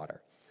sugar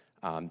water.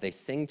 They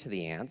sing to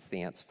the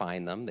ants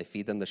find them, they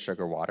feed them the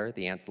sugar water,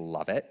 the ants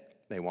love it,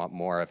 they want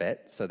more of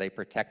it, so they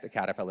protect the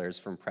caterpillars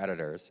from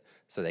predators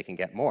so they can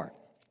get more.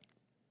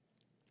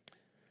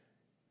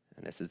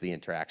 And this is the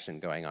interaction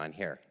going on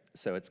here.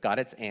 So it's got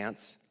its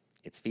ants,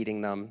 it's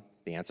feeding them,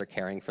 the ants are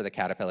caring for the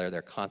caterpillar,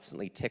 they're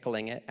constantly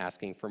tickling it,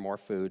 asking for more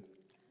food.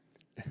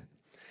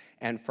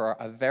 And for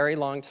a very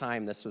long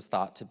time, this was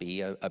thought to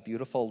be a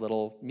beautiful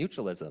little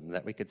mutualism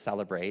that we could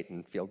celebrate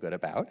and feel good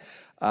about.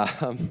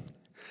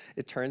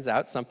 It turns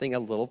out something a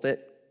little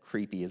bit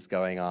creepy is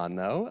going on,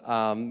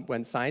 though.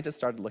 When scientists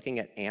started looking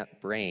at ant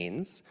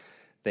brains,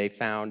 they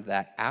found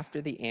that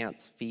after the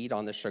ants feed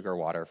on the sugar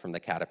water from the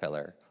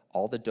caterpillar,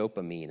 all the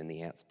dopamine in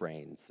the ants'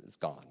 brains is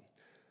gone.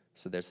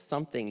 So there's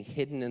something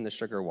hidden in the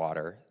sugar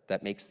water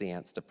that makes the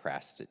ants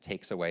depressed. It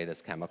takes away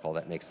this chemical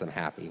that makes them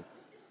happy.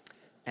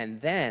 And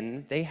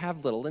then they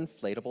have little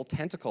inflatable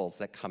tentacles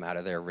that come out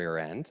of their rear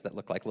end that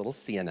look like little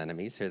sea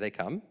anemones. Here they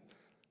come.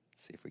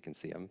 Let's see if we can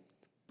see them.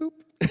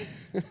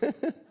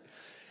 Boop.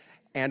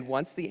 And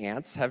once the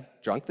ants have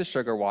drunk the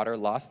sugar water,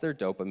 lost their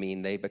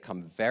dopamine, they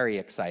become very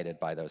excited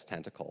by those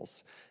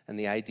tentacles. And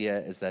the idea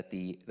is that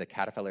the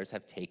caterpillars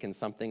have taken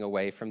something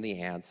away from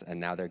the ants, and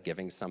now they're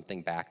giving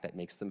something back that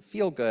makes them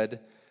feel good,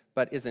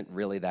 but isn't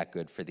really that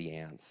good for the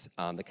ants.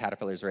 The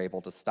caterpillars are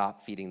able to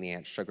stop feeding the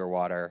ants sugar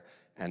water,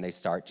 and they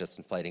start just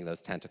inflating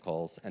those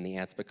tentacles, and the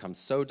ants become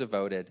so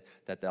devoted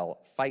that they'll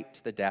fight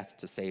to the death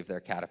to save their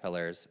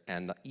caterpillars.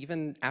 And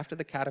even after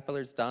the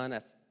caterpillar's done,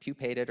 if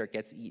pupated or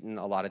gets eaten,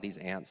 a lot of these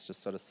ants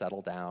just sort of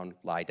settle down,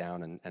 lie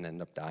down, and end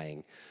up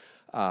dying.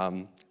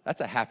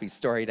 That's a happy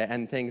story to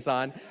end things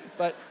on.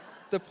 But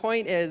the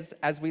point is,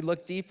 as we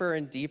look deeper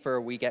and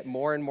deeper, we get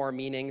more and more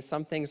meaning.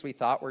 Some things we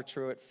thought were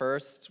true at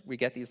first, we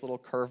get these little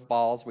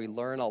curveballs. We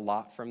learn a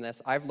lot from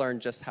this. I've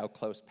learned just how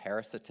close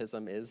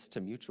parasitism is to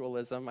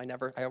mutualism.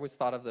 I always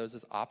thought of those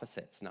as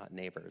opposites, not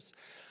neighbors.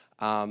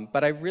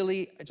 But I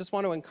just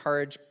want to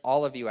encourage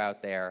all of you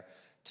out there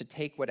to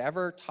take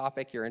whatever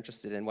topic you're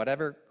interested in,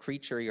 whatever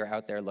creature you're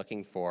out there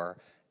looking for,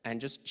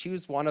 and just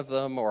choose one of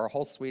them or a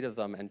whole suite of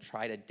them and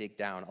try to dig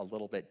down a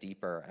little bit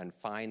deeper and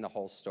find the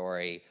whole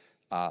story,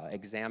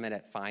 examine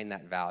it, find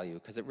that value,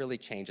 because it really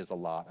changes a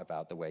lot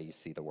about the way you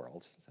see the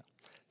world. So,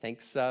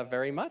 thanks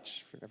very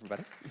much,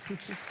 everybody.